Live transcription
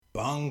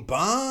Bung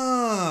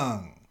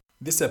bung!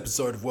 This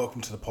episode of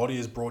Welcome to the Potty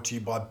is brought to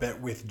you by Bet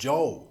with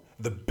Joel,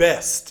 the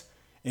best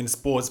in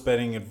sports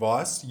betting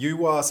advice.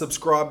 You are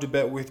subscribed to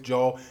Bet with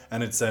Joel,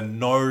 and it's a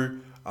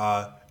no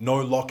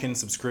lock-in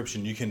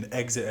subscription. You can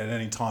exit at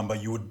any time,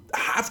 but you would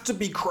have to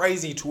be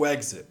crazy to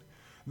exit.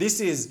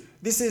 This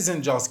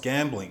isn't just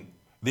gambling.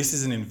 This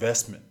is an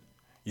investment.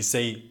 You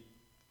see,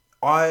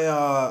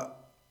 I've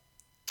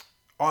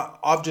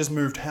just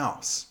moved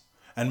house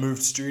and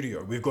moved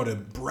studio. We've got a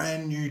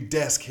brand new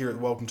desk here at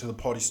Welcome to the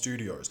Potty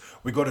Studios.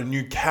 We've got a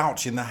new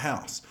couch in the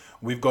house.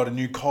 We've got a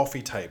new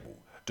coffee table.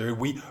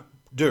 We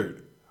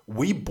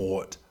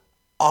bought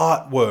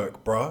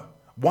artwork, bruh.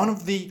 One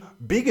of the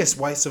biggest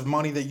wastes of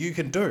money that you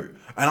can do.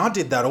 And I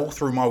did that all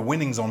through my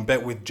winnings on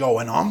Bet with Joel,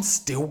 and I'm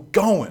still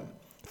going.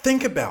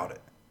 Think about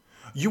it.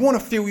 You want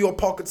to fill your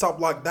pockets up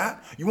like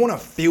that? You want to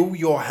fill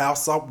your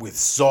house up with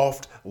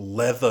soft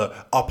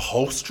leather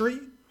upholstery?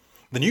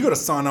 Then you got to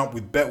sign up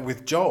with Bet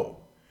with Joel.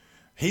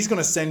 He's going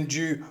to send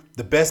you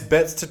the best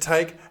bets to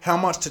take, how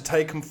much to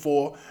take them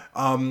for,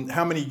 how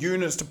many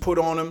units to put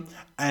on them,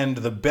 and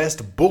the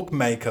best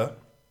bookmaker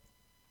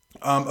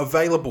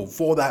available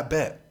for that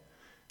bet.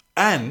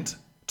 And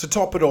to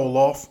top it all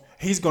off,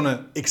 he's going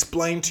to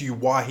explain to you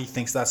why he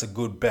thinks that's a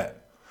good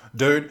bet.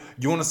 Dude,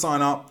 you want to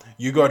sign up?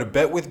 You go to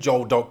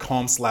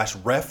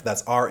betwithjoel.com/ref,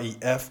 that's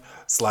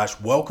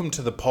REF/welcome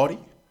to the potty,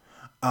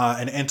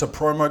 and enter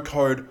promo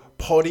code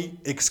potty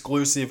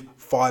exclusive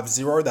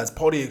 50. That's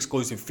potty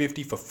exclusive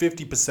 50 for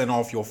 50%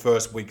 off your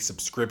first week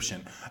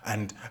subscription.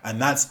 And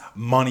that's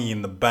money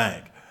in the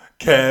bank.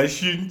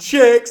 Cash and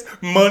checks,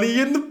 money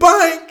in the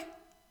bank.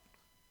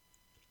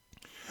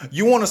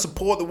 You want to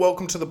support the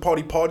Welcome to the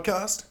Potty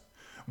podcast?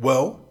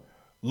 Well,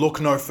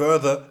 look no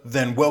further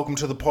than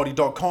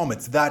welcometothepotty.com.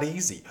 It's that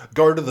easy.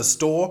 Go to the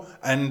store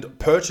and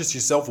purchase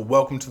yourself a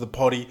Welcome to the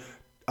Potty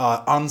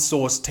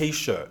unsourced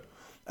t-shirt.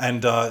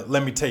 And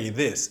let me tell you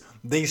this,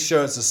 these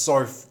shirts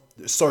are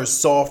so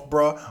soft,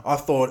 bro. I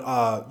thought,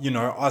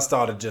 I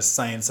started just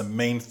saying some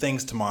mean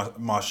things to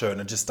my shirt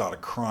and it just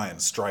started crying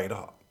straight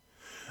up.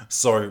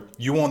 So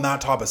you want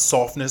that type of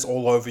softness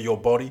all over your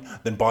body?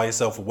 Then buy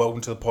yourself a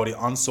Welcome to the Potty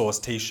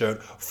unsourced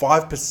t-shirt.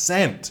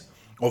 5%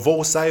 of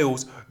all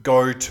sales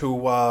go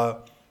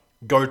to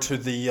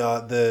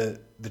the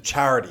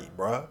charity,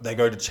 bro. They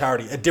go to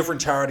charity, a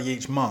different charity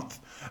each month.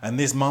 And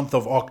this month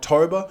of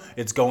October,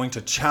 it's going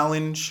to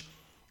Challenge,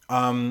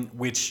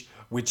 which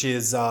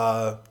is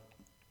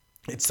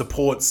it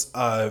supports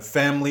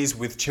families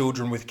with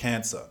children with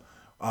cancer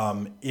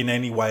in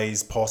any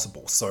ways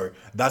possible. So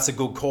that's a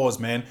good cause,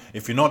 man.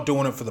 If you're not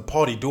doing it for the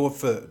potty, do it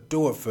for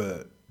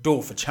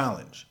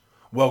Challenge.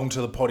 Welcome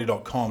to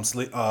thepotty.com.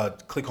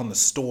 Click on the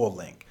store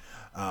link.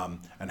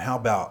 And how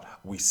about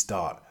we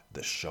start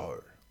the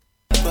show?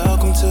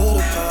 Welcome to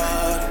the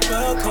party.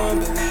 Welcome,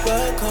 baby,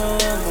 welcome.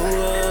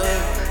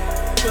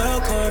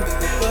 Welcome,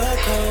 baby,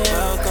 welcome.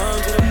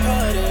 Welcome to the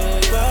party.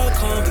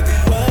 Welcome,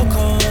 baby, welcome.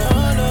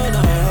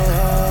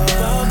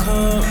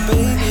 Welcome,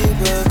 baby,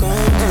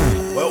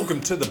 welcome.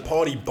 Welcome to the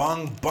potty,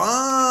 bung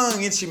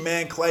bung. It's your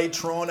man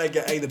Claytron,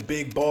 aka the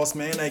Big Boss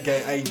Man,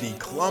 aka the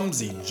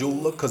Clumsy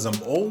Jeweler, cause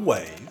I'm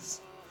always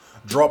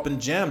dropping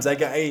gems,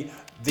 aka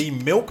the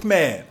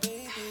Milkman,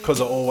 cause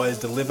I always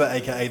deliver,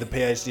 aka the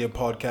PhD of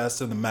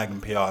podcaster, the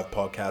Magnum PI of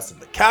podcaster,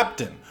 the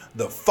Captain,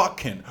 the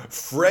fucking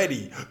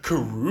Freddy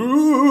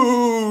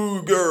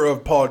Krueger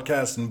of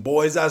podcasting,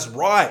 boys. That's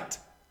right.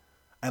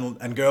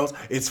 And girls,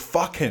 it's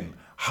fucking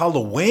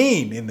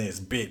Halloween in this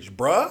bitch,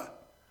 bruh.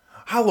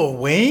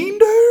 Halloween,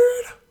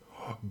 dude?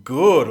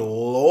 Good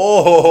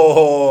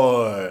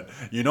Lord.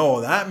 You know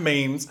what that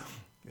means?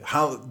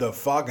 How the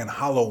fucking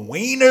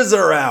Halloweeners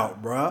are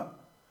out, bruh.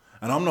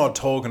 And I'm not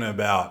talking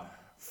about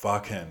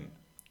fucking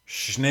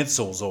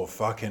schnitzels or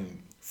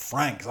fucking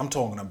franks. I'm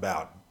talking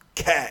about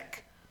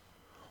cack,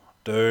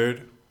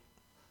 dude.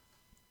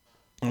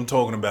 I'm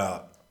talking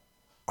about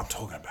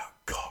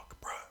cock,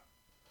 bro.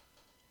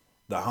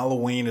 The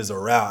Halloweeners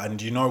are out, and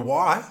do you know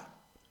why?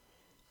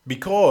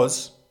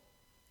 Because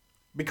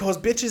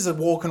bitches are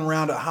walking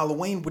around at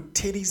Halloween with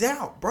titties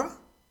out, bro.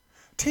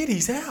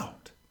 Titties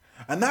out,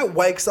 and that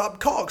wakes up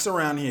cocks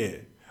around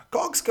here.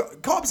 Cocks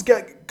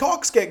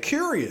get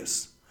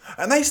curious.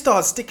 And they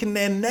start sticking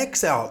their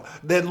necks out,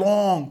 their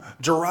long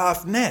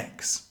giraffe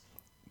necks.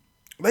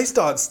 They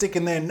start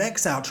sticking their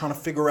necks out trying to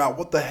figure out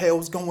what the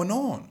hell's going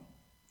on.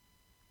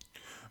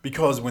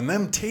 Because when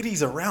them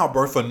titties are out,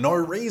 bro, for no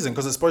reason,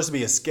 because it's supposed to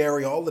be a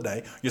scary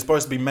holiday, you're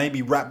supposed to be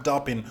maybe wrapped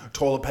up in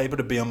toilet paper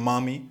to be a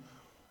mummy,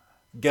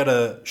 get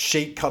a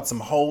sheet, cut some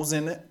holes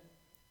in it,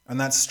 and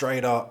that's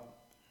straight up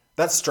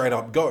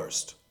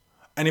ghost.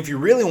 And if you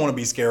really want to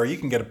be scary, you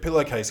can get a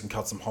pillowcase and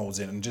cut some holes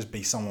in it and just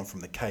be someone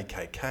from the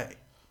KKK.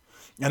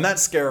 And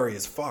that's scary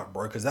as fuck,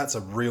 bro, because that's a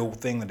real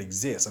thing that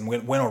exists. And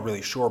we're not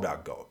really sure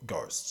about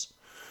ghosts.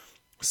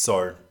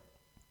 So,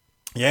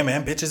 yeah,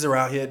 man, bitches are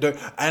out here.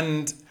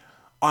 And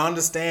I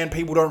understand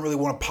people don't really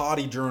want to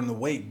party during the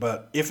week.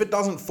 But if it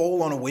doesn't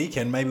fall on a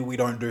weekend, maybe we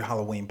don't do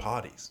Halloween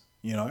parties,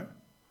 you know?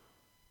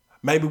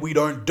 Maybe we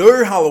don't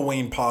do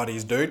Halloween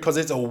parties, dude, because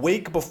it's a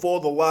week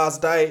before the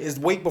last day. It's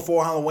a week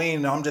before Halloween,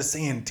 and I'm just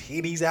seeing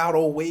titties out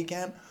all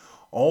weekend.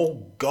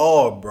 Oh,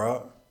 God,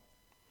 bro.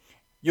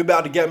 You're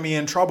about to get me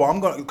in trouble.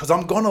 Because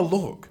I'm going to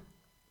look.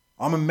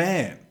 I'm a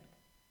man.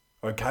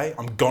 Okay?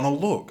 I'm going to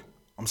look.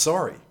 I'm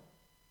sorry.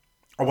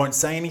 I won't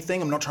say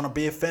anything. I'm not trying to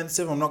be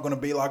offensive. I'm not going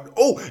to be like,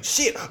 oh,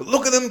 shit,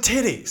 look at them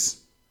titties.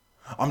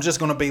 I'm just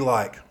going to be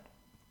like,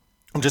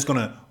 I'm just going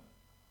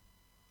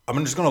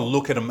to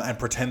look at them and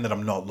pretend that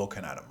I'm not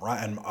looking at them,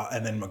 right?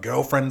 And then my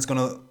girlfriend's going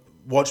to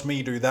watch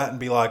me do that and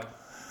be like,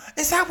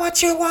 is that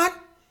what you want?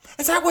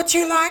 Is that what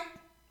you like?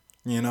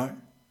 You know?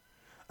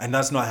 And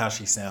that's not how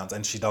she sounds.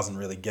 And she doesn't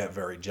really get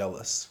very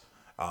jealous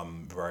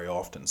very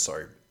often.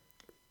 So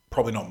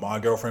probably not my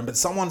girlfriend, but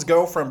someone's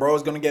girlfriend, bro,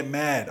 is going to get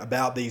mad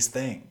about these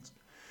things.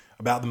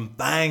 About them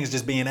things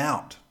just being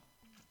out.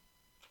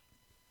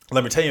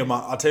 Let me tell you,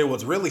 I'll tell you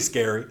what's really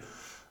scary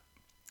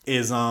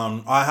is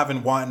I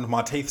haven't whitened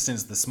my teeth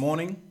since this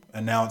morning,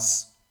 and now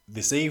it's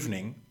this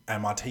evening,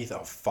 and my teeth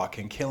are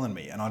fucking killing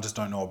me. And I just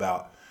don't know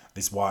about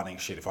this whitening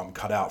shit if I'm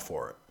cut out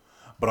for it.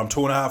 But I'm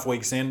 2.5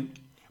 weeks in.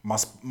 My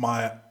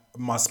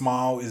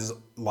smile is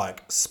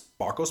like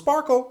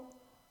sparkle.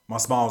 My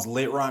smile's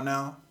lit right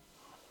now.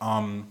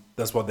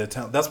 That's what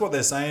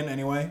they're saying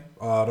anyway.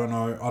 I don't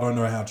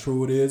know how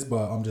true it is,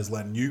 but I'm just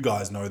letting you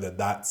guys know that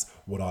that's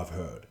what I've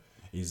heard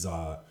is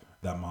that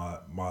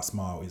my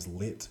smile is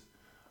lit.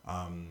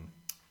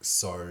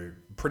 So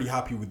pretty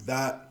happy with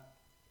that.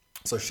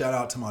 So shout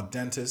out to my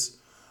dentist.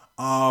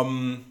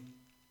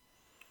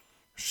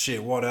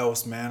 Shit, what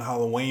else, man?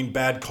 Halloween,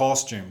 bad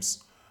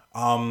costumes.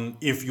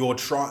 If you're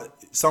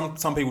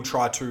some people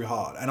try too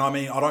hard, and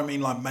I don't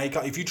mean like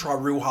makeup. If you try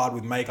real hard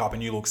with makeup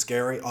and you look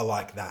scary, I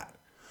like that.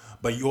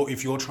 But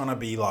if you're trying to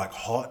be like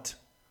hot,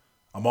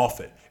 I'm off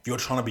it. If you're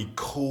trying to be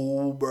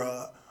cool,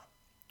 bruh,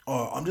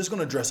 I'm just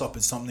gonna dress up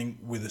as something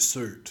with a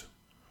suit,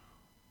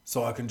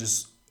 so I can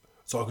just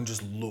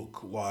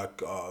look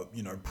like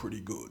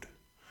pretty good,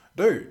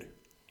 dude.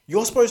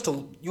 You're supposed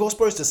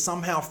to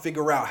somehow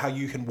figure out how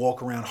you can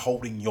walk around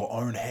holding your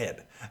own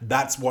head.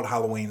 That's what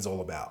Halloween's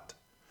all about.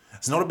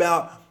 It's not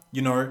about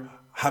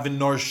having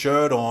no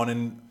shirt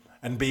on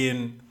and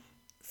being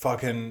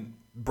fucking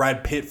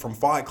Brad Pitt from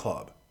Fight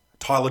Club.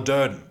 Tyler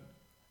Durden,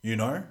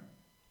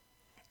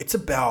 It's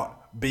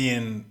about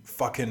being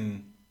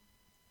fucking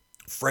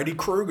Freddy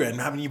Krueger and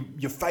having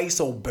your face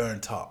all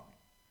burnt up.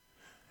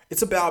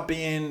 It's about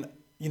being,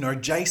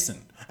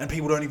 Jason, and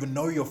people don't even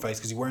know your face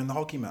because you're wearing the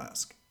hockey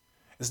mask.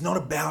 It's not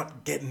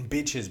about getting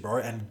bitches, bro.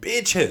 And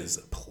bitches,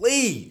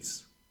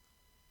 please,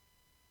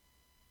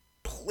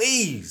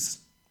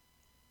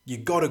 you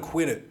gotta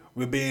quit it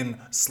with being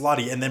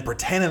slutty and then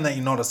pretending that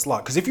you're not a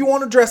slut. Because if you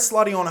want to dress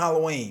slutty on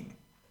Halloween,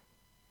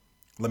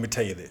 let me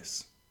tell you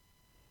this.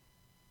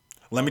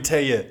 Let me tell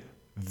you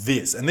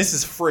this. And this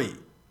is free.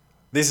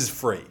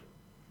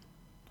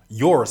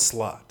 You're a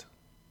slut.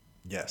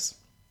 Yes.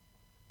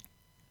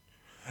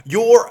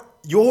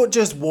 You're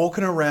just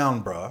walking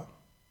around, bruh,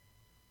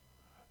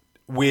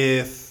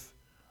 with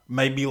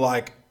maybe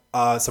like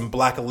some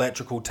black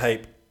electrical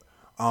tape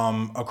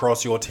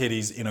across your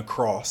titties in a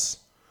cross,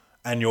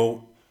 and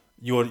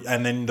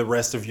and then the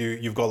rest of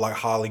you've got like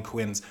Harley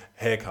Quinn's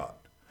haircut.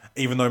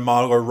 Even though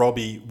Margot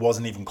Robbie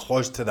wasn't even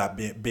close to that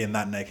being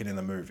that naked in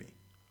the movie.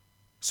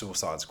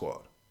 Suicide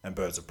Squad and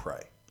Birds of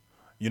Prey.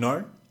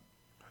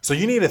 So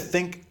you need to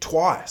think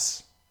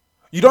twice.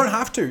 You don't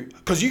have to,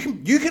 because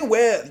you can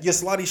wear your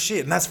slutty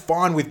shit, and that's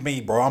fine with me,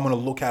 bro. I'm going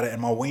to look at it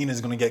and my wiener's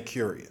going to get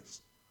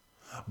curious.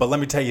 But let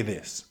me tell you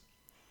this.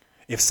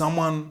 If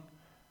someone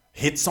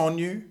hits on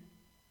you,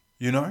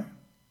 you got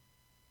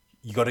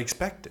to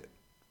expect it.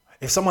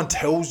 If someone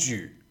tells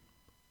you,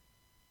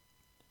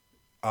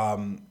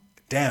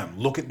 damn,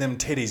 look at them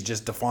titties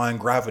just defying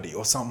gravity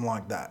or something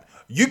like that,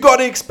 you got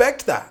to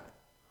expect that.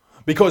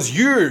 Because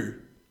you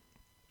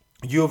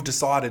have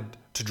decided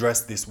to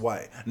dress this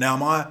way. Now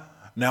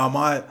am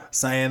I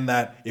saying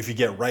that if you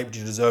get raped,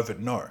 you deserve it?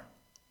 No,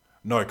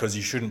 because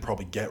you shouldn't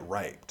probably get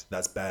raped.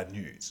 That's bad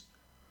news.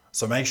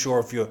 So make sure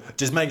if you're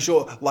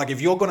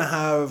going to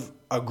have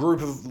a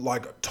group of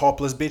like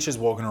topless bitches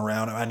walking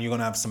around and you're going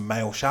to have some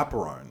male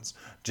chaperones,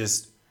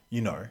 just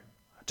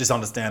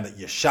understand that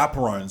your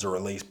chaperones are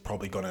at least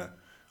probably going to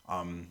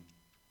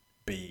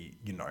be,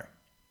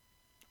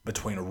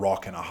 between a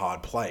rock and a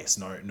hard place.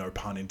 No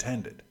pun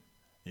intended,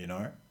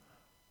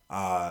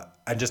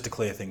 And just to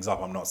clear things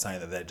up, I'm not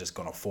saying that they're just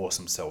going to force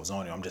themselves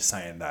on you. I'm just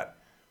saying that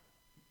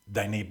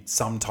they need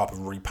some type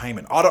of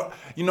repayment.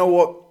 You know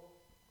what?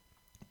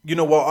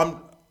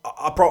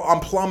 I'm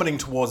plummeting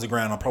towards the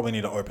ground. I probably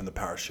need to open the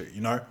parachute.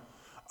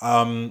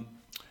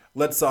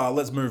 Let's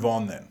move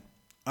on then.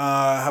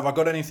 Have I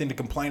got anything to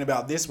complain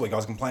about this week? I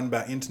was complaining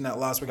about internet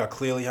last week. I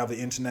clearly have the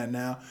internet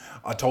now.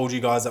 I told you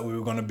guys that we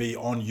were going to be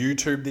on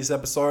YouTube this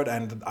episode,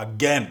 and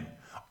again,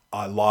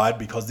 I lied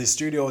because this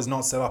studio is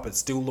not set up. It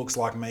still looks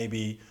like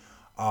maybe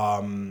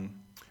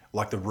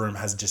like the room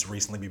has just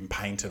recently been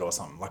painted or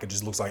something. Like it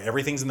just looks like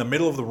everything's in the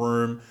middle of the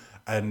room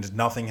and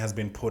nothing has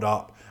been put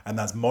up, and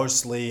that's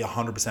mostly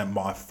 100%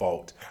 my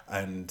fault.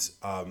 And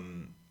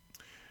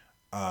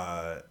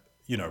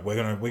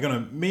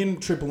me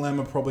and Triple M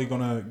are probably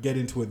gonna get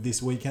into it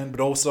this weekend, but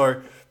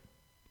also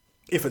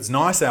if it's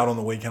nice out on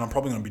the weekend, I'm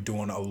probably gonna be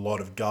doing a lot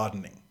of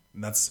gardening,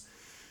 and that's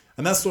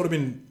sort of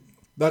been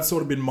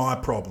my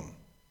problem,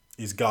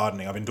 is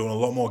gardening. I've been doing a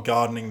lot more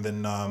gardening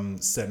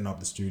than setting up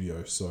the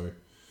studio. So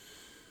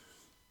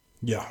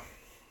yeah.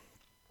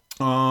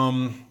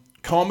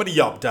 Comedy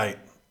update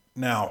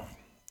now.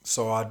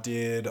 So I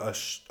did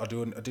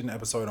an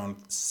episode on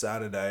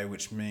Saturday,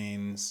 which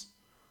means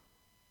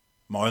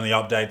my only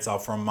updates are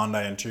from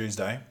Monday and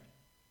Tuesday.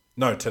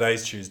 No,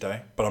 today's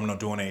Tuesday, but I'm not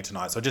doing any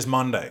tonight. So just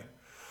Monday.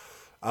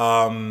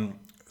 I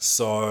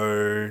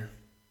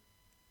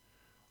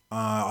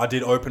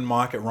did open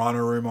mic at Rhino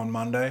Room on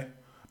Monday.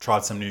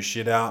 Tried some new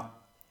shit out.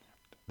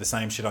 The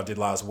same shit I did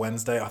last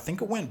Wednesday. I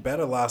think it went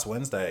better last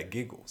Wednesday at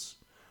Giggles.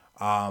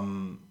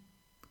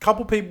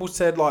 Couple people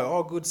said like,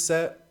 oh, good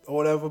set or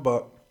whatever,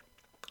 but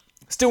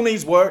still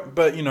needs work,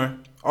 but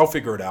I'll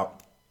figure it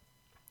out.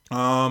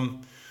 I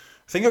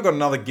think I've got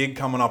another gig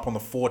coming up on the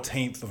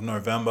 14th of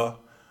November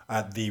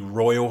at the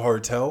Royal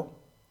Hotel.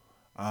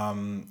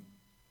 Doing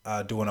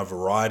a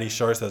variety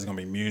show, so there's going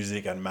to be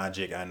music and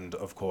magic and,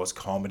 of course,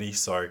 comedy.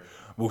 So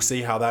we'll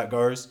see how that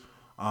goes.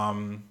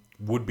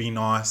 Would be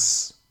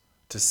nice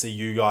to see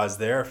you guys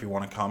there if you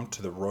want to come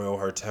to the Royal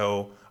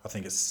Hotel. I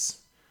think it's...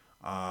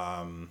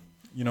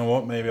 you know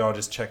what? Maybe I'll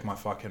just check my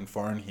fucking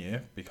phone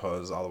here,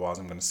 because otherwise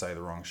I'm going to say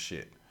the wrong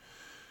shit.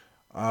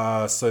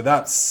 So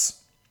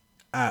that's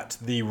at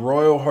the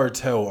Royal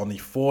Hotel on the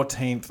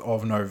 14th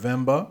of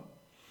November.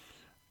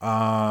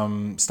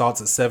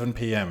 Starts at 7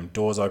 p.m.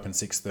 Doors open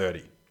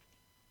 6:30.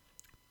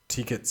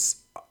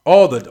 Tickets...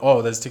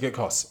 there's ticket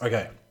costs.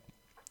 Okay.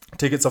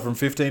 Tickets are from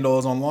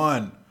 $15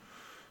 online.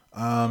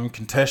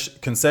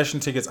 Concession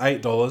tickets,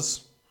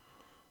 $8.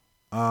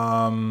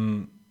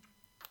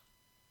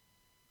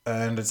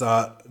 And it's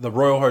the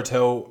Royal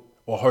Hotel,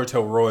 or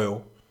Hotel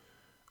Royal,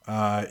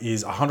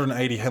 is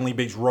 180 Henley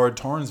Beach Road,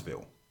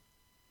 Torrensville.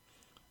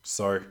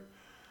 So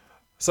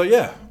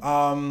yeah,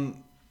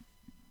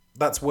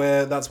 that's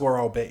where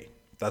I'll be.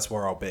 That's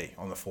where I'll be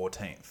on the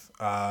 14th.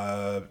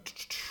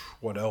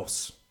 What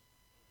else?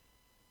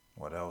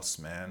 What else,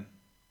 man?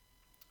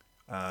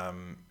 I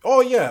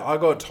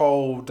got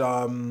told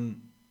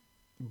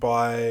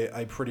by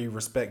a pretty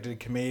respected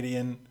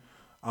comedian.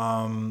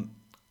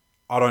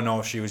 I don't know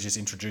if she was just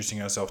introducing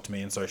herself to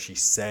me, and so she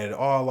said, oh,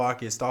 I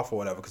like your stuff or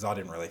whatever, because I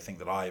didn't really think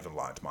that I even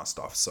liked my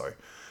stuff. So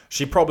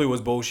she probably was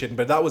bullshitting,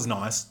 but that was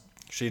nice.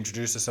 She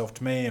introduced herself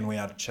to me and we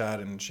had a chat,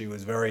 and she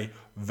was very,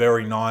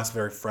 very nice,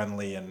 very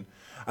friendly, and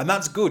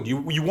that's good.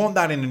 You want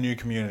that in a new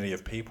community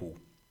of people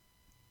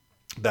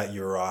that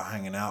you're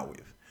hanging out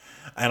with.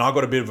 And I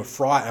got a bit of a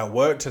fright at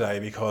work today,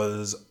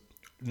 because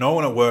no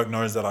one at work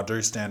knows that I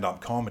do stand-up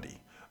comedy,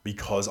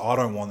 because I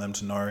don't want them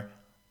to know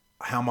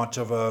how much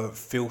of a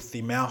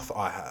filthy mouth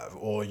I have,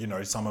 or,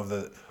 some of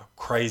the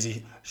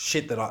crazy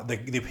shit that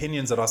the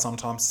opinions that I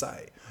sometimes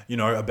say,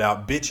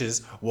 about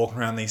bitches walking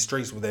around these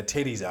streets with their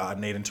titties out and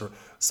needing to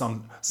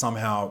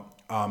somehow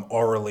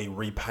orally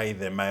repay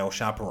their male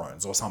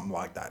chaperones or something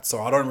like that.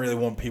 So I don't really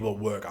want people at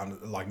work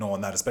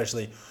knowing that,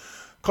 especially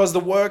because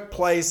the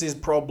workplace is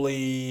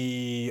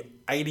probably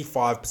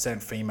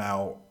 85%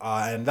 female,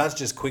 and that's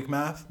just quick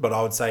math, but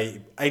I would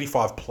say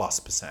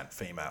 85+%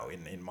 female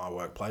in my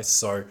workplace.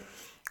 So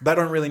they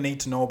don't really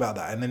need to know about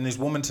that. And then this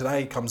woman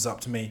today comes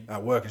up to me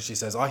at work and she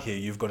says, I hear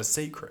you've got a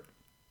secret.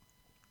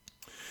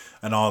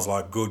 And I was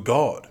like, good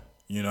God,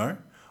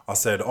 I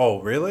said,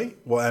 oh, really?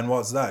 Well, and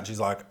what's that? She's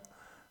like,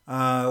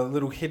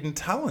 little hidden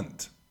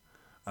talent.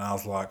 And I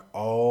was like,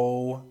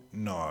 oh,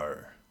 no.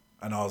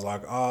 And I was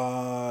like,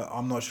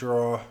 I'm not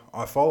sure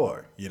I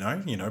follow,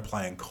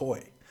 playing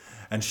coy.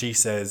 And she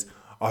says,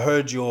 I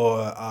heard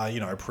you're,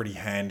 pretty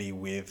handy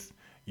with,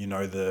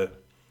 the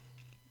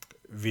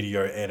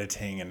video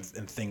editing and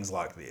things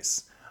like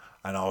this.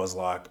 And I was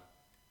like,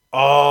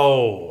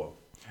 oh,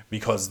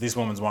 because this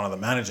woman's one of the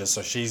managers,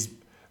 so she's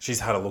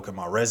had a look at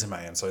my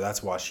resume, and so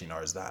that's why she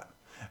knows that,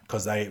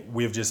 because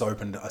we've just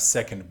opened a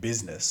second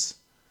business,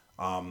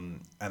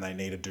 and they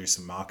need to do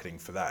some marketing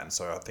for that, and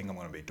so I think I'm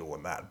going to be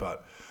doing that.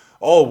 But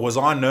was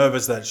I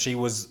nervous that she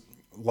was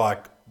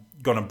like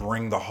going to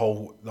bring the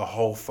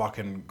whole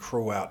fucking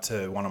crew out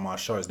to one of my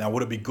shows? Now,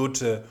 would it be good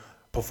to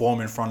perform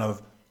in front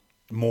of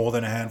more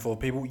than a handful of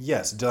people?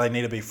 Yes. Do they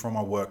need to be from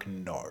my work?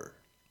 No.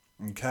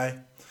 Okay.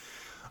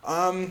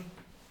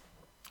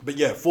 But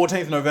yeah,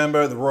 14th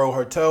November at the Royal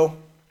Hotel.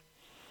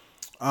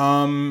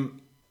 I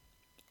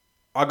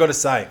got to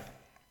say,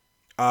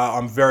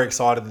 I'm very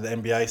excited that the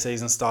NBA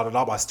season started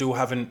up. I still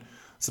haven't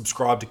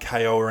subscribed to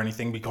KO or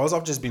anything, because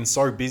I've just been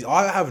so busy.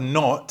 I have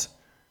not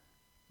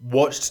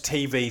watched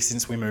TV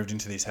since we moved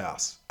into this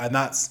house, and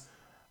that's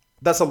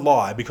a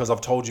lie, because I've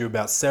told you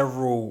about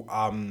several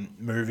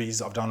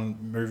movies. I've done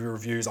movie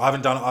reviews.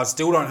 I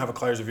still don't have a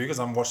Clays review, because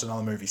I haven't watched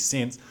another movie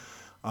since.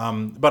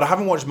 But I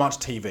haven't watched much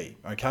TV.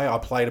 Okay, I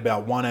played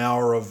about 1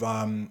 hour of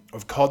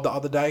COD the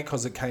other day,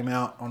 because it came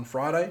out on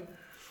Friday.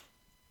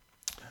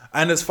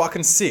 And it's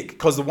fucking sick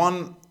because the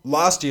one,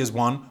 last year's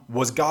one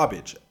was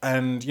garbage.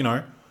 And, you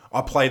know,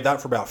 I played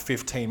that for about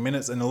 15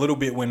 minutes and a little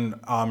bit when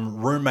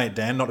roommate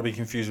Dan, not to be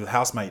confused with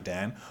housemate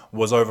Dan,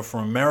 was over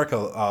from America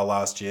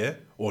last year.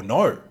 Or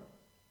no.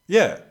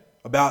 Yeah,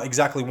 about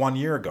exactly 1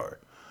 year ago.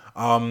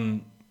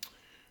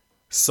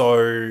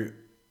 So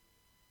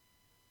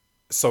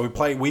we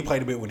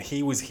played a bit when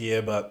he was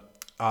here,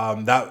 but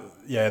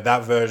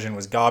that version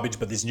was garbage.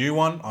 But this new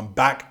one, I'm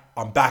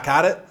back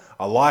at it.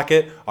 I like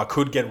it. I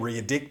could get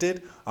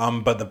re-addicted,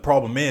 but the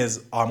problem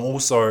is I'm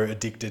also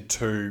addicted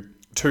to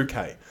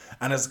 2K,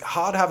 and it's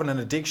hard having an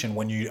addiction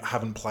when you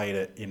haven't played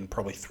it in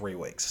probably 3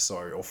 weeks,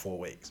 or 4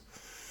 weeks.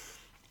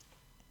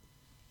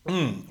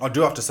 I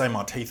do have to say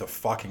my teeth are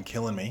fucking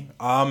killing me.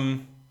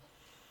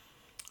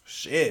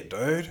 Shit,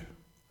 dude.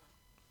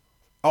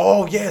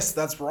 Oh yes,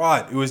 that's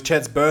right. It was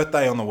Chet's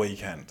birthday on the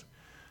weekend.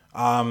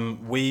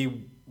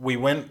 We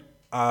went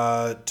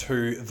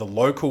to the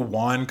local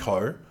wine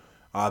co,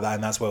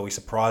 and that's where we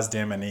surprised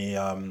him, and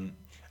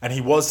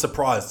he was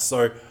surprised.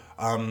 So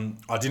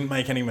I didn't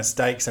make any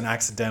mistakes and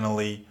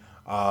accidentally,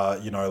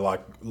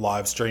 like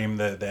live stream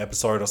the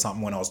episode or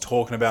something when I was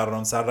talking about it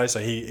on Saturday. So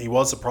he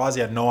was surprised.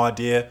 He had no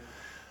idea,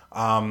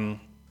 and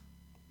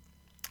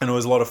it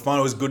was a lot of fun.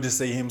 It was good to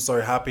see him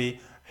so happy.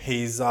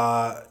 He's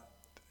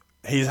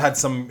had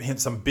some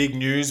big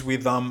news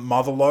with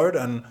Motherload,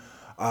 and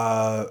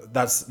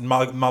that's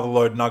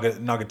Motherload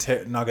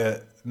Nuggeteria.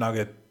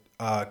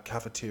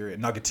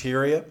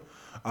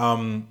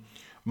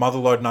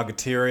 Motherload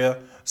Nuggeteria.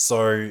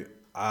 So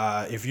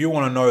if you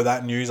want to know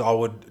that news, I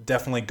would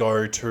definitely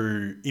go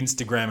to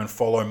Instagram and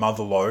follow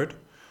Motherload,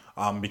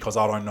 because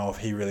I don't know if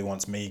he really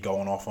wants me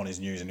going off on his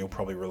news, and he'll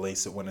probably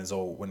release it when he's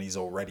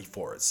all ready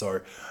for it.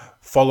 So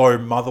follow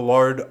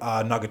Motherload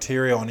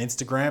Nuggeteria on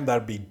Instagram.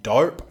 That'd be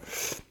dope.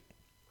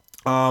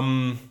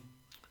 Oh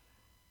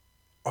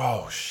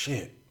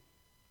shit.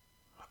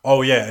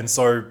 Oh yeah, and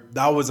so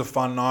that was a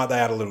fun night. They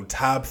had a little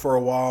tab for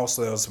a while,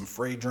 so there was some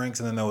free drinks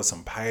and then there was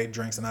some paid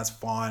drinks, and that's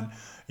fine.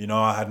 You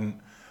know, I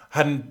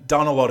hadn't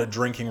done a lot of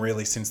drinking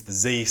really since the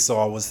Z, so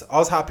I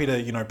was happy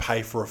to, you know,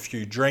 pay for a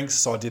few drinks,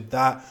 so I did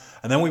that.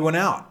 And then we went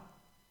out.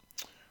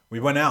 We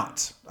went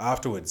out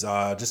afterwards,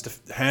 just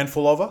a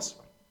handful of us.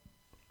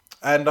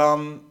 And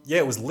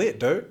it was lit,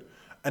 dude.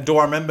 And do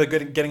I remember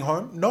getting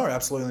home? No,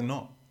 absolutely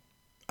not.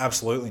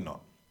 Absolutely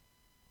not.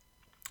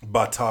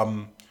 But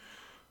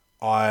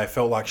I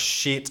felt like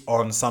shit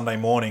on Sunday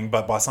morning,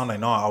 but by Sunday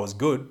night I was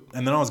good.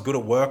 And then I was good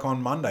at work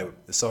on Monday.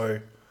 So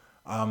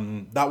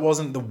that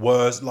wasn't the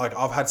worst. Like,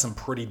 I've had some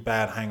pretty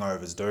bad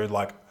hangovers, dude.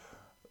 Like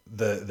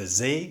the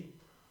Z,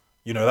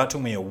 you know, that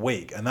took me a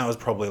week. And that was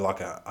probably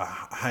like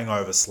a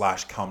hangover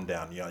 / come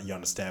down. You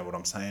understand what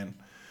I'm saying?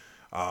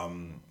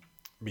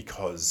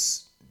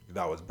 Because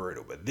that was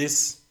brutal. But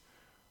this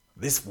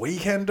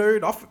weekend,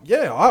 dude,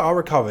 I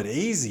recovered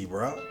easy,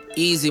 bro.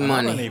 Easy And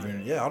money. I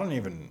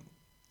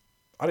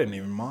didn't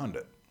even mind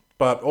it.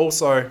 But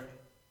also,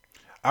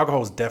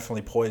 alcohol is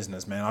definitely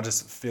poisonous, man. I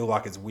just feel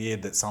like it's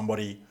weird that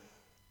somebody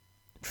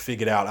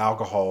figured out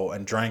alcohol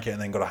and drank it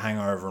and then got a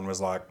hangover and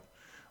was like,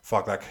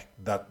 fuck,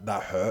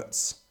 that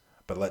hurts,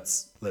 but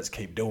let's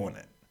keep doing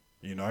it,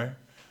 you know?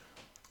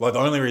 Like, the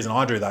only reason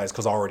I do that is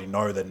because I already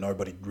know that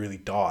nobody really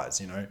dies,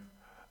 you know?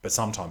 But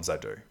sometimes they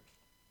do.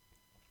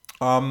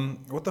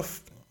 I'm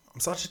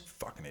such a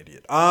fucking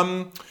idiot.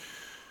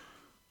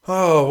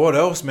 Oh, what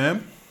else,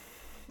 man?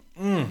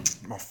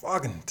 My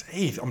fucking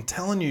teeth. I'm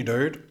telling you,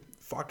 dude.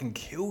 Fucking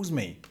kills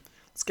me.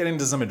 Let's get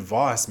into some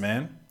advice,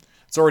 man.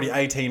 It's already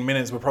 18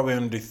 minutes. We're probably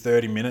going to do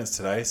 30 minutes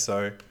today.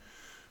 So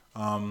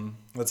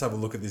let's have a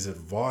look at this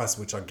advice,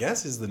 which I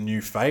guess is the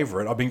new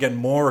favorite. I've been getting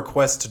more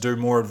requests to do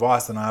more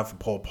advice than I have for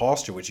poor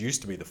posture, which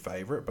used to be the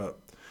favorite. But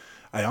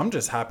hey, I'm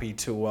just happy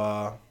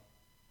to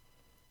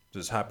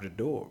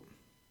do it.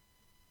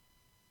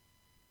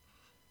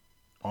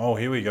 Oh,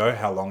 here we go.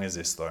 How long is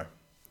this, though?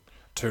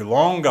 Too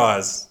long,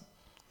 guys.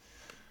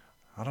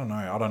 I don't know.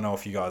 I don't know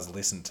if you guys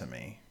listen to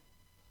me.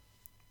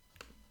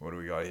 What do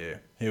we got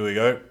here? Here we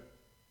go.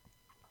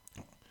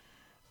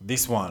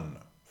 This one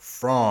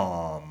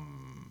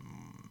from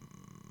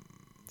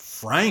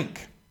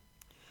Frank.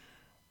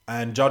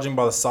 And judging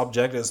by the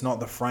subject, it's not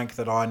the Frank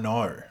that I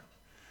know.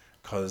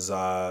 Because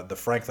the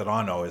Frank that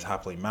I know is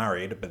happily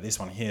married. But this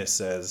one here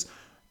says,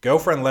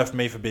 girlfriend left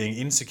me for being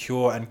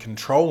insecure and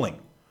controlling,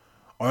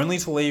 only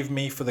to leave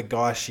me for the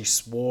guy she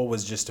swore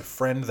was just a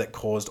friend that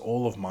caused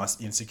all of my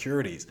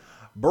insecurities.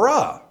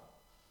 Bruh,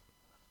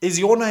 is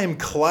your name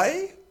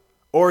Clay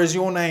or is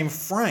your name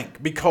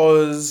Frank?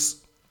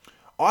 Because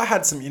I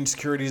had some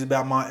insecurities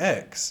about my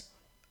ex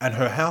and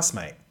her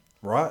housemate,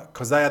 right?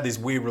 Because they had this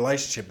weird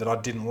relationship that I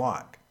didn't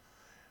like.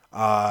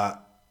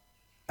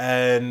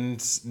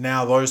 And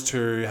now those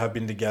two have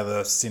been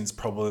together since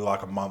probably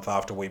like a month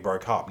after we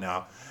broke up.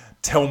 Now,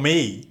 tell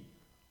me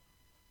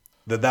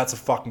that's a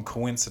fucking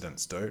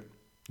coincidence, dude.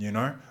 You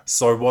know?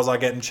 So was I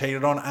getting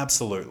cheated on?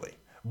 Absolutely.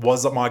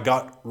 Was it my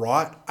gut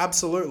right?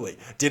 Absolutely.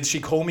 Did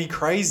she call me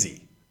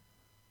crazy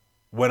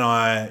when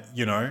I,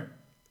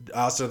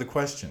 asked her the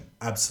question?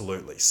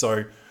 Absolutely.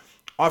 So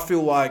I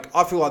feel like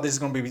this is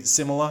going to be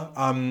similar.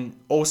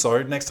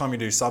 Also, next time you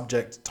do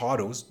subject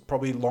titles,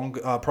 probably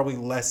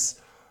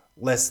less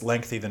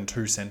lengthy than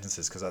 2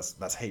 sentences, because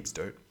that's heaps,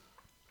 dude.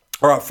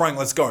 All right, Frank,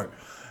 let's go.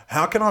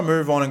 How can I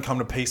move on and come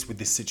to peace with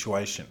this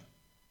situation?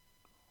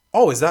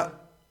 Oh, is that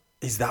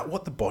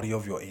what the body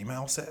of your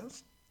email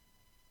says?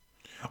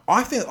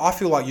 I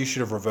feel like you should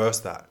have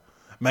reversed that.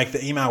 Make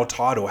the email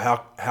title,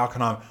 how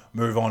can I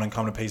move on and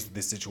come to peace with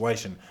this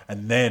situation?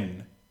 And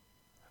then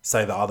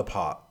say the other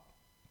part.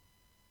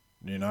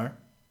 You know?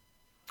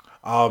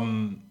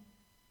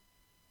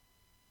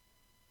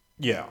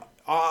 Yeah.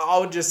 I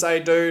would just say,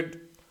 dude,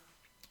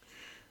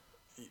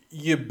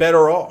 you're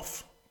better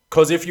off.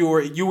 Because if you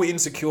were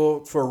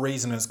insecure for a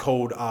reason, it's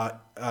called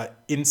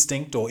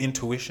instinct or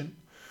intuition.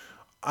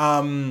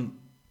 And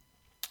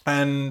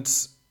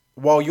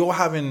while you're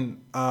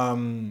having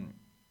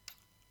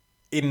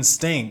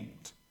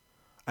instinct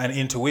and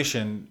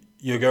intuition,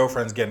 your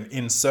girlfriend's getting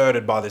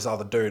inserted by this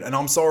other dude. And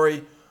I'm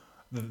sorry,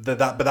 but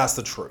that's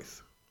the truth.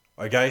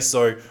 Okay,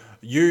 so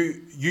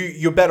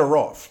you're better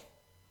off.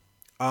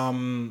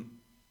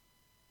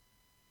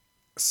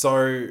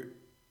 So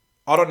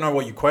I don't know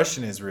what your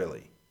question is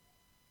really.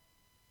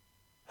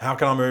 How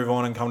can I move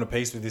on and come to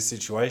peace with this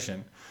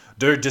situation?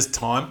 Dude, just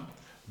time.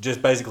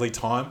 Just basically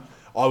time.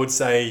 I would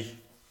say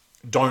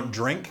don't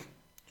drink.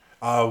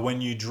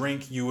 When you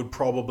drink, you would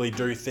probably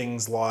do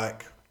things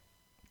like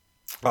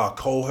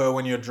call her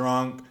when you're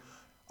drunk,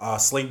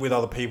 sleep with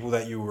other people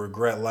that you will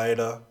regret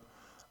later,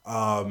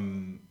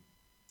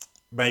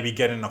 maybe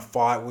get in a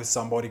fight with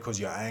somebody because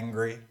you're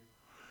angry,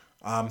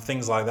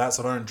 things like that.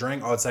 So don't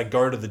drink. I would say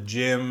go to the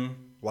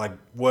gym, like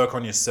work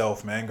on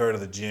yourself, man. Go to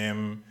the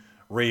gym,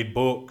 read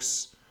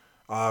books,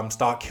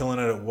 start killing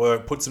it at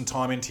work, put some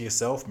time into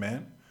yourself,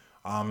 man.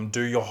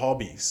 Do your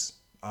hobbies,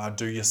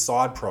 do your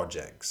side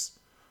projects.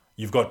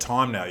 You've got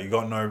time now. You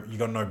got no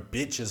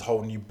bitches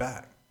holding you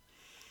back.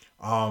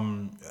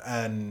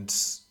 And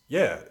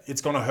yeah, it's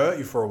gonna hurt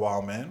you for a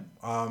while, man.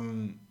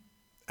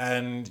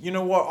 And you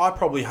know what? I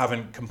probably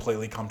haven't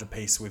completely come to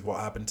peace with what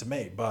happened to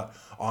me, but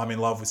I'm in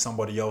love with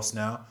somebody else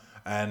now,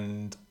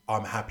 and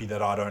I'm happy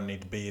that I don't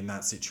need to be in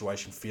that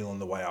situation feeling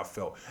the way I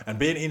felt. And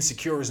being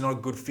insecure is not a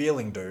good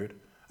feeling, dude.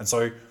 And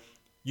so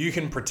you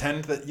can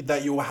pretend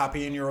that you were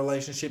happy in your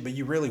relationship, but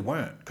you really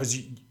weren't,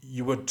 because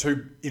you were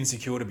too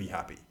insecure to be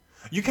happy.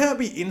 You can't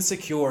be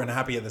insecure and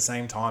happy at the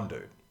same time,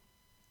 dude.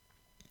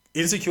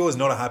 Insecure is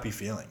not a happy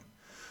feeling.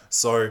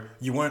 So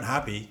you weren't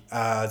happy.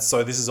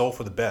 So this is all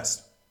for the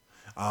best.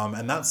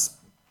 And that's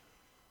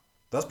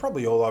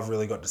probably all I've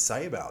really got to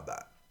say about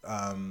that,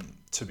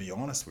 to be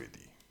honest with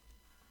you.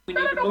 We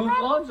need to move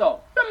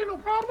Lonzo. That ain't no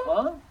problem.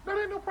 Huh? That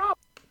ain't no problem.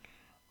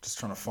 Just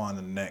trying to find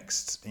the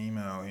next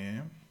email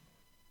here.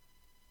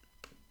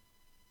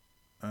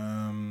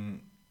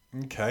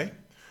 Okay.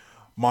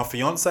 My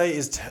fiance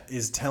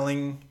is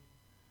telling...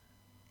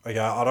 Okay,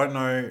 I don't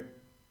know...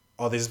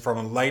 Oh, this is from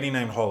a lady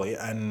named Holly,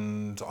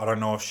 and I don't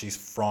know if she's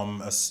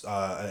from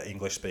an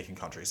English-speaking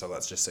country, so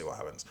let's just see what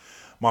happens.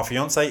 My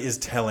fiance is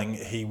telling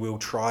he will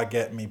try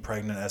get me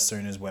pregnant as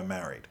soon as we're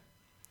married.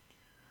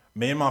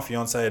 Me and my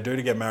fiance are due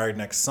to get married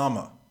next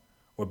summer.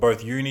 We're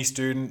both uni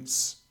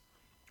students.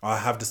 I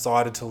have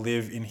decided to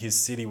live in his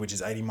city, which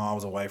is 80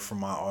 miles away from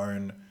my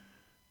own,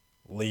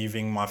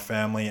 leaving my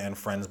family and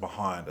friends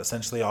behind.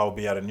 Essentially, I will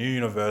be at a new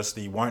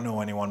university, won't know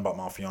anyone but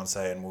my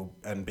fiance,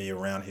 and be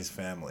around his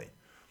family.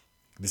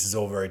 This is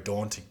all very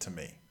daunting to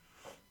me.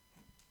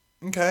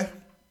 Okay.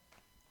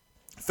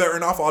 Fair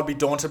enough, I'd be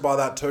daunted by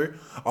that too.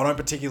 I don't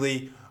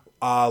particularly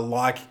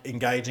like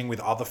engaging with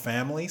other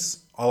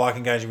families. I like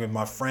engaging with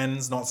my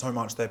friends, not so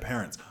much their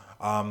parents.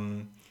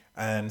 And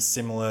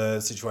similar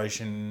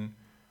situation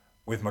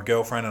with my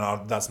girlfriend,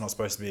 and that's not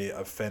supposed to be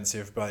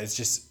offensive, but it's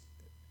just...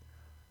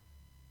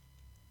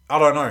 I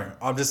don't know.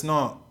 I'm just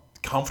not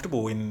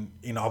comfortable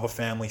in other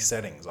family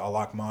settings. I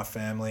like my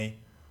family.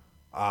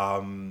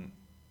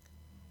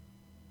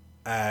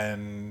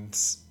 And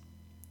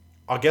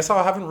I guess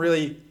I haven't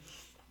really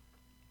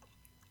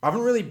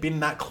been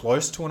that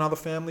close to another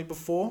family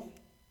before.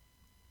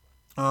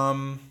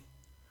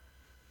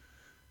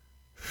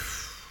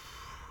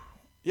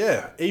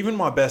 Yeah, even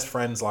my best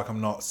friends, like, I'm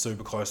not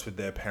super close with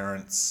their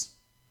parents.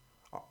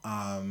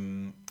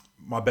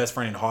 My best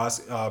friend in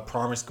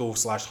primary school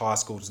 / high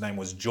school, his name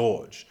was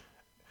George.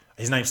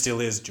 His name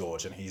still is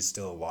George, and he's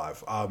still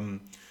alive.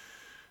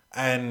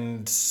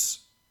 And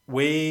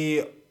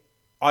we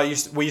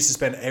used to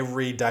spend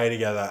every day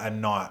together at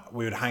night.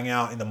 We would hang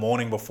out in the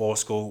morning before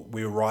school.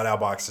 We would ride our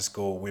bikes to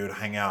school. We would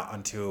hang out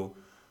until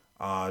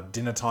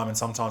dinner time, and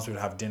sometimes we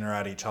would have dinner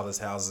at each other's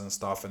houses and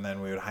stuff, and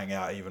then we would hang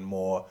out even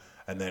more,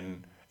 and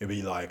then it'd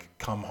be like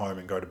come home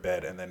and go to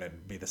bed, and then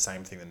it'd be the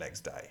same thing the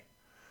next day.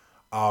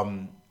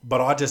 But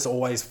I just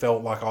always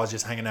felt like I was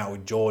just hanging out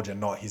with George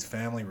and not his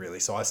family, really.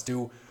 So I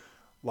still,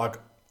 like,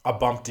 I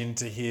bumped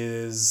into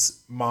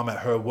his mum at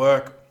her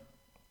work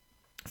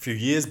a few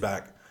years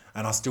back,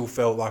 and I still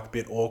felt like a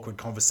bit awkward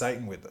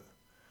conversating with her.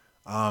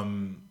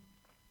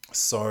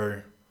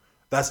 So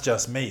that's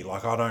just me.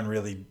 Like, I don't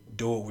really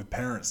do it with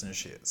parents and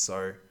shit.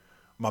 So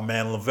my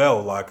man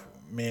Lavelle, like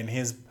me and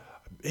his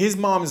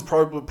mom is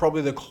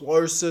probably the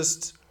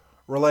closest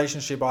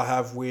relationship I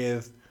have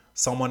with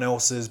someone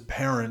else's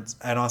parents,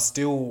 and I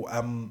still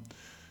am,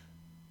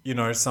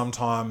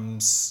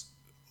 sometimes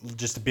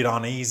just a bit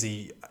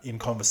uneasy in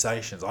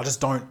conversations. I just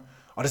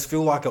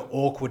feel like an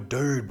awkward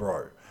dude,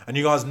 bro. And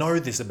you guys know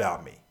this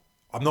about me.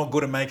 I'm not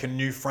good at making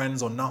new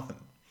friends or nothing.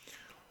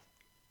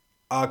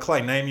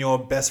 Clay, name your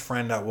best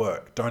friend at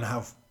work. Don't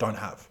have.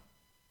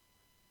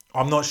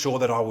 I'm not sure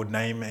that I would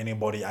name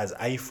anybody as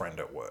a friend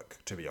at work,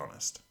 to be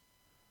honest.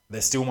 They're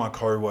still my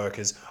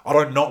co-workers. I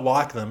don't not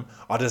like them.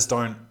 I just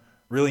don't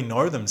really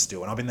know them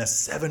still. And I've been there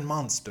 7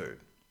 months, dude.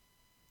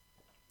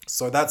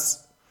 So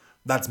that's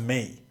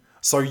me.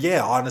 So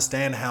yeah, I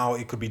understand how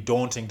it could be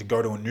daunting to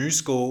go to a new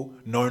school,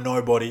 know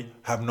nobody,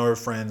 have no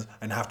friends,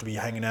 and have to be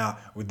hanging out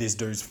with this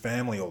dude's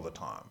family all the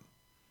time.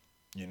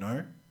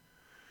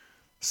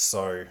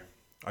 So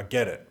I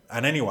get it.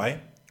 And anyway,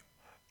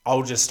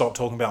 I'll just stop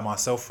talking about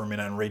myself for a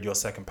minute and read your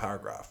second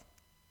paragraph.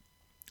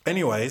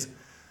 Anyways,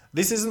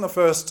 this isn't the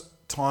first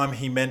time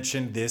he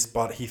mentioned this,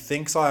 but he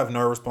thinks I have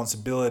no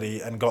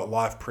responsibility and got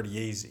life pretty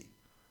easy.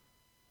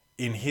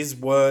 In his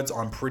words,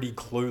 I'm pretty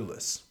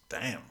clueless.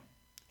 Damn.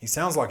 He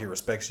sounds like he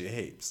respects you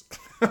heaps.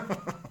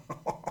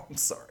 I'm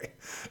sorry.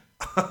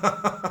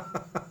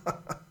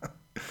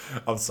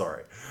 I'm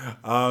sorry.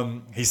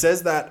 He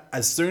says that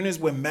as soon as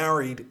we're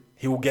married,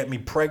 he will get me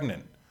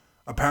pregnant.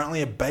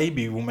 Apparently a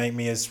baby will make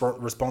me a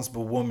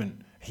responsible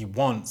woman he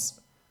wants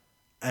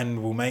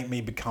and will make me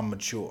become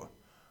mature.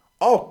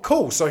 Oh,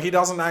 cool. So he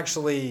doesn't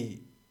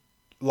actually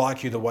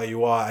like you the way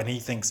you are, and he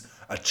thinks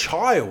a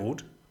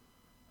child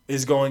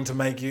is going to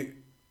make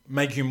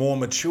you more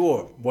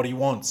mature, what he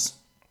wants.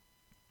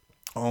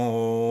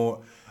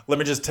 Oh, let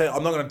me just tell.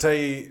 I'm not going to tell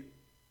you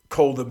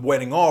call the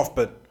wedding off,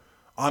 but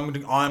I'm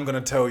going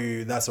to tell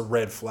you that's a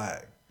red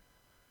flag.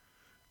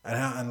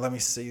 And let me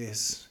see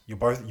this. You're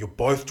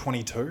both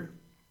 22.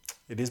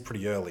 It is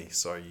pretty early,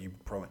 so you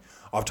probably.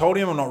 I've told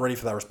him I'm not ready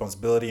for that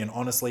responsibility, and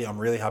honestly, I'm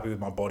really happy with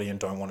my body and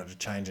don't want it to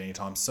change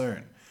anytime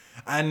soon.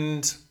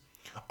 And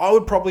I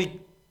would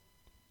probably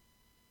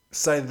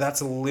say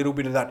that's a little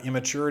bit of that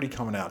immaturity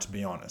coming out, to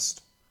be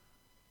honest.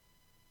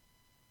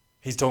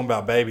 He's talking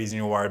about babies and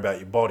you're worried about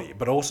your body.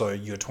 But also,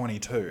 you're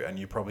 22 and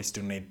you probably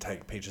still need to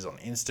take pictures on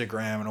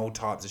Instagram and all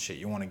types of shit.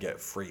 You want to get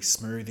free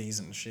smoothies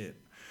and shit.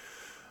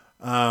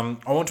 I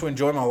want to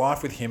enjoy my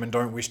life with him and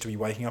don't wish to be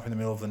waking up in the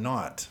middle of the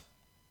night.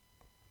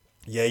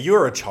 Yeah,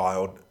 you're a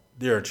child.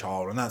 You're a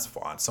child and that's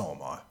fine. So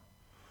am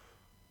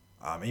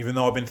I. Even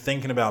though I've been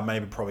thinking about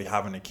maybe probably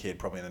having a kid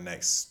probably in the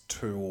next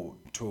 2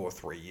 or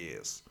 3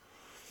 years.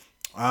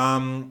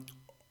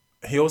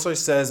 He also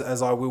says,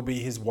 as I will be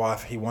his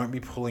wife, he won't be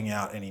pulling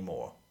out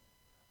anymore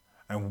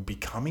and will be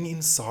coming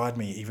inside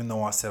me, even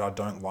though I said I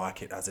don't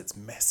like it as it's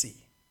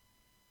messy.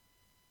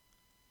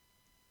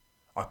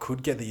 I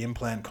could get the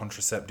implant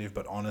contraceptive,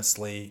 but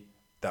honestly,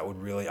 that would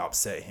really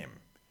upset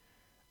him.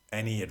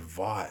 Any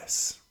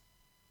advice?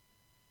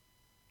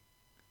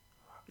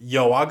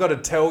 Yo, I gotta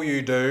tell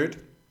you,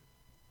 dude,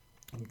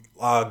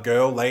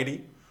 girl,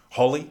 lady,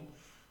 Holly,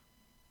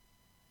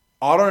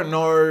 I don't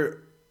know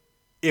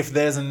if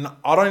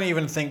I don't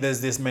even think there's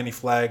this many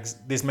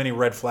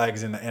red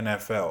flags in the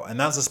NFL. And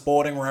that's a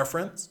sporting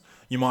reference.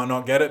 You might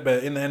not get it,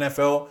 but in the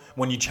NFL,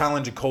 when you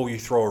challenge a call, you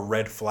throw a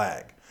red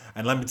flag.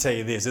 And let me tell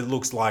you this, it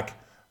looks like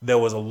there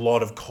was a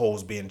lot of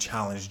calls being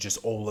challenged just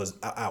all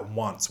at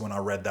once when I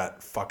read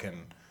that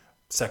fucking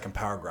second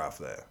paragraph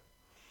there.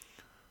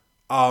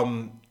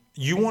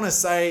 You want to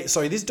say,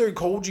 so this dude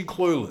called you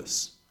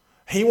clueless.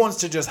 He wants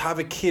to just have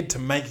a kid to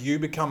make you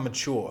become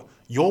mature.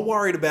 You're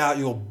worried about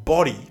your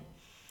body.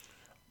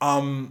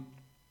 You're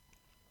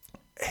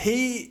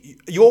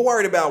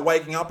worried about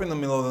waking up in the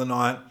middle of the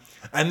night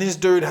and this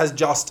dude has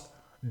just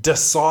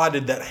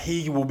decided that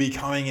he will be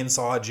coming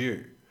inside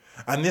you.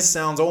 And this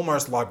sounds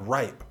almost like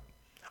rape.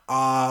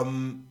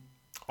 I'd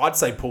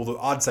say pull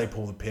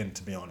the pin,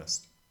 to be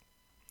honest.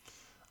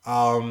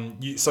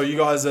 So you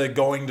guys are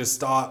going to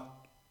start,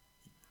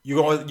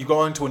 you're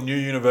going to a new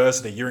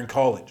university, you're in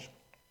college.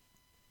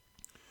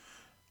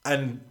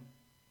 And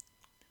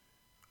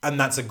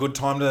that's a good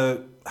time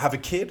to have a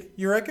kid,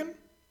 you reckon?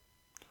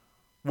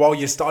 While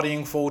you're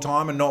studying full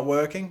time and not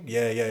working?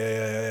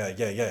 Yeah.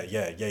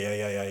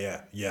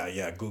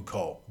 Good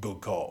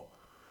call.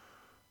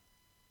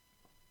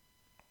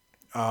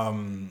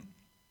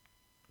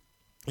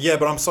 Yeah,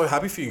 but I'm so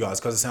happy for you guys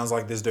because it sounds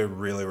like this dude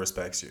really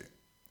respects you.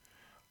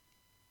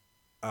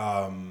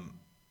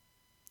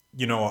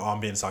 You know, I'm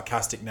being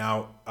sarcastic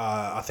now.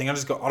 I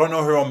don't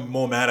know who I'm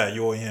more mad at,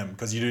 you or him,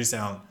 because you do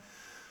sound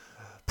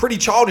pretty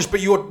childish, but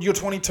you're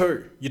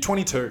 22. You're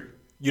 22.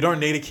 You don't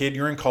need a kid.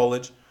 You're in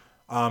college.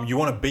 You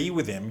want to be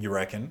with him, you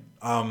reckon.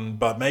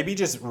 But maybe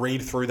just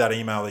read through that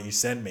email that you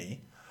sent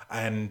me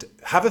and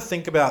have a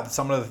think about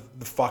some of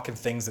the fucking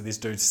things that this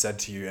dude said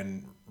to you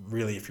and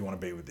really if you want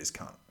to be with this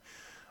cunt.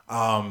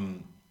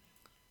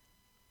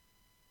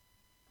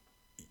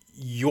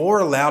 You're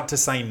allowed to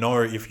say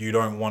no if you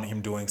don't want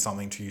him doing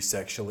something to you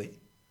sexually.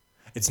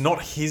 It's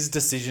not his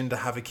decision to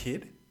have a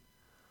kid.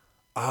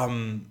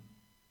 Yeah.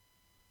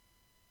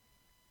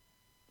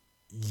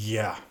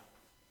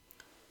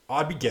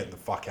 I'd be getting the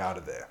fuck out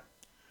of there.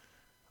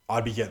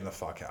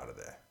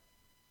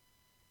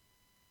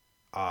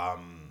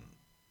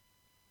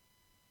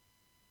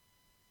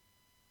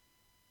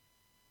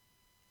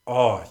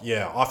 Oh,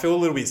 yeah. I feel a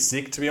little bit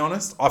sick, to be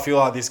honest. I feel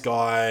like this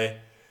guy...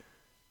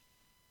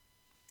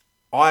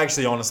 I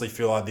actually honestly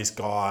feel like this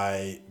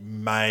guy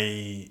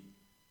may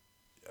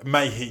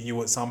hit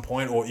you at some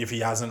point, or if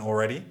he hasn't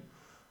already.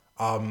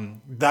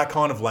 That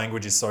kind of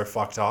language is so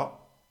fucked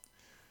up.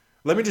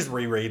 Let me just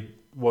reread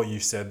what you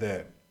said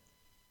there.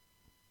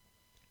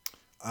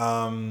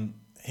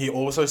 He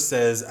also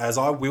says, as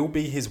I will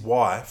be his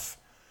wife,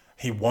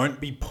 he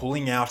won't be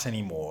pulling out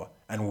anymore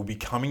and will be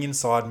coming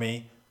inside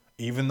me,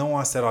 even though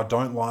I said I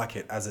don't like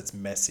it as it's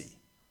messy.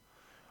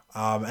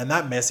 And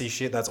that messy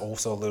shit, that's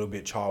also a little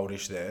bit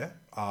childish there.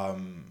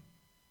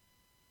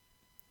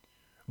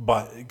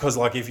 But because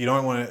like if you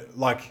don't want to,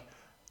 like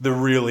the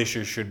real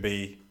issue should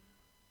be,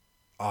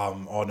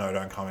 oh no,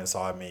 don't come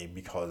inside me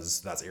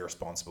because that's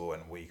irresponsible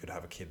and we could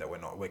have a kid that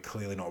we're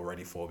clearly not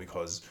ready for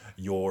because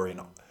you're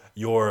a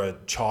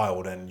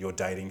child and you're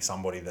dating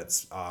somebody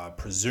that's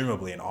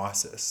presumably in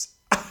ISIS.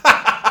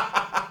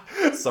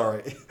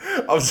 Sorry,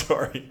 I'm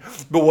sorry,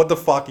 but what the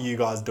fuck are you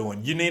guys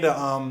doing? You need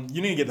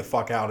to get the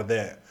fuck out of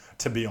there.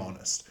 To be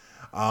honest,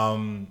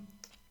 I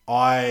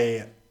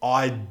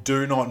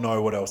do not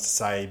know what else to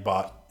say,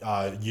 but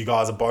you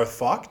guys are both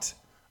fucked.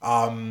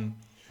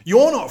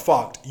 You're not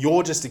fucked.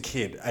 You're just a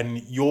kid,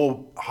 and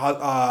your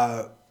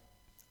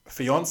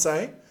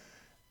fiance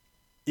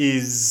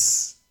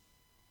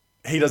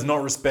he does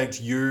not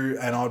respect you,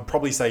 and I'd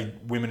probably say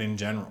women in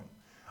general.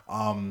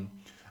 And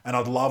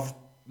I'd love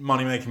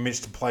Moneymaker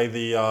Mitch to play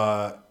the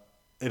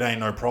 "It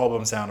Ain't No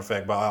Problem" sound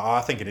effect, but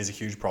I think it is a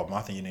huge problem.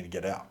 I think you need to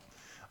get out.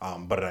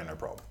 But it ain't no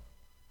problem.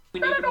 We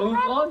need to move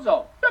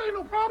Lonzo. That ain't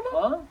no problem.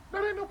 Huh?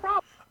 That ain't no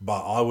problem.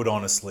 But I would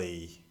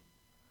honestly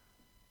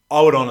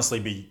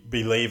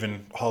be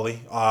leaving,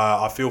 Holly.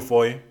 I feel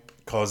for you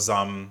because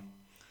I'd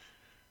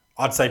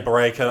say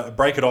break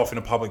it off in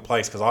a public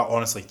place because I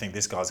honestly think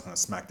this guy's going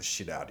to smack the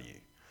shit out of you.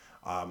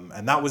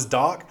 And that was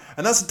dark.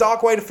 And that's a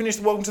dark way to finish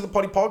the Welcome to the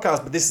Potty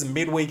podcast. But this is a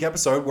midweek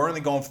episode. We're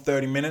only going for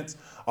 30 minutes.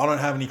 I don't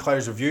have any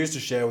Claire's reviews to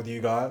share with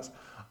you guys.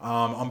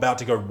 I'm about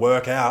to go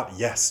work out.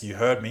 Yes, you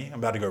heard me. I'm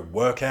about to go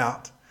work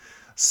out.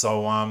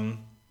 So I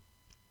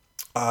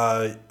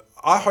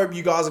hope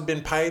you guys have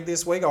been paid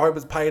this week. I hope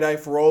it's payday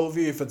for all of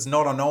you. If it's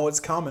not, I know it's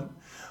coming.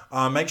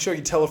 Make sure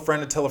you tell a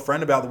friend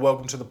about the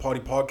Welcome to the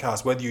Potty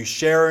podcast. Whether you're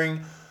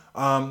sharing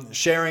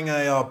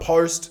a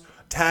post,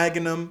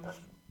 tagging them,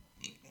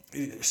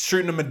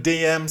 shooting them a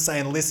DM,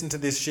 saying, listen to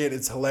this shit.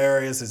 It's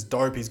hilarious. It's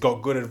dope. He's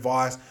got good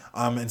advice.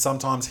 And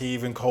sometimes he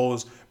even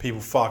calls people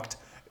fucked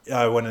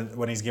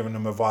when he's giving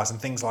them advice and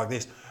things like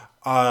this.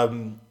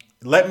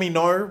 Let me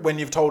know when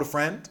you've told a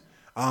friend.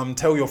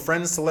 Tell your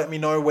friends to let me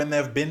know when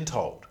they've been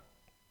told.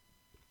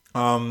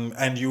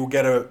 And you'll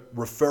get a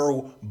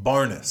referral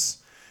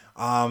bonus.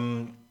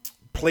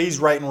 Please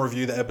rate and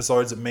review the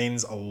episodes. It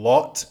means a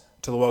lot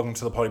to the Welcome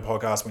to the Potty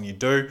podcast when you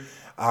do.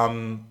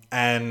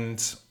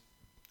 And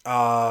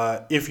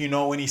if you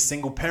know any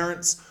single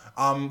parents,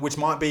 which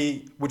might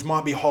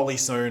be Holly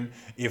soon,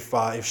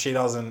 if she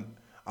doesn't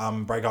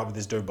break up with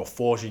this dude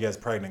before she gets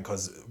pregnant,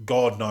 because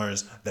God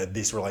knows that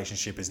this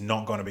relationship is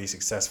not going to be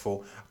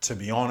successful, to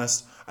be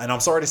honest. And I'm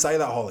sorry to say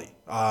that, Holly,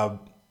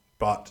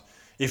 but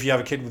if you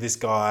have a kid with this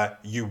guy,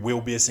 you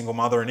will be a single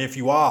mother. And if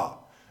you are,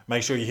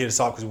 make sure you hit us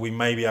up because we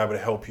may be able to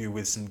help you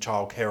with some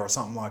childcare or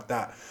something like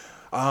that.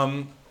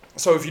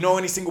 So if you know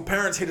any single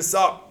parents, hit us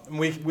up and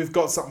we've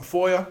got something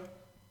for you.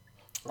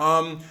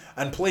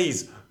 And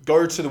please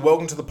go to the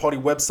Welcome to the Potty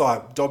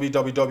website,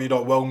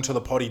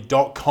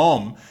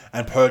 www.welcometothepotty.com,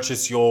 and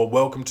purchase your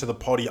Welcome to the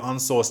Potty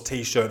unsourced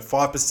t-shirt.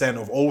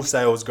 5% of all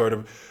sales go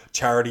to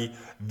charity.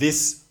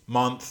 This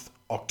month,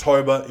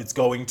 October, it's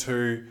going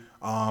to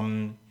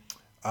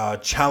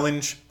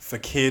Challenge for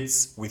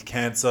Kids with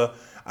Cancer.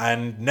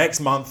 And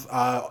next month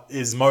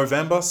is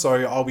Movember,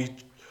 so I'll be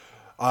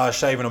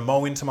shaving a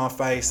mo into my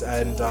face,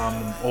 and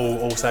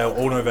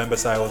all November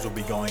sales will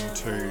be going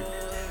to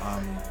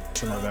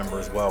November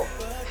as well.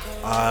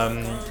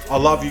 I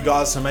love you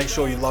guys, so make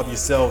sure you love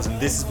yourselves. And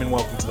this has been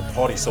Welcome to the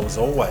Potty. So as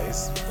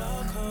always,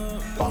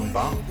 bung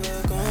bung.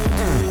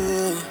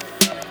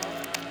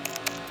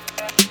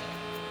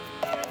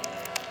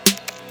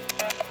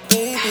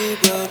 Baby,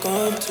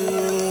 welcome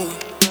to.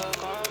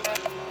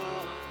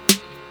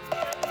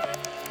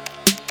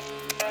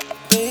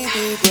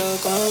 Baby,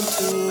 welcome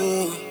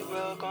to.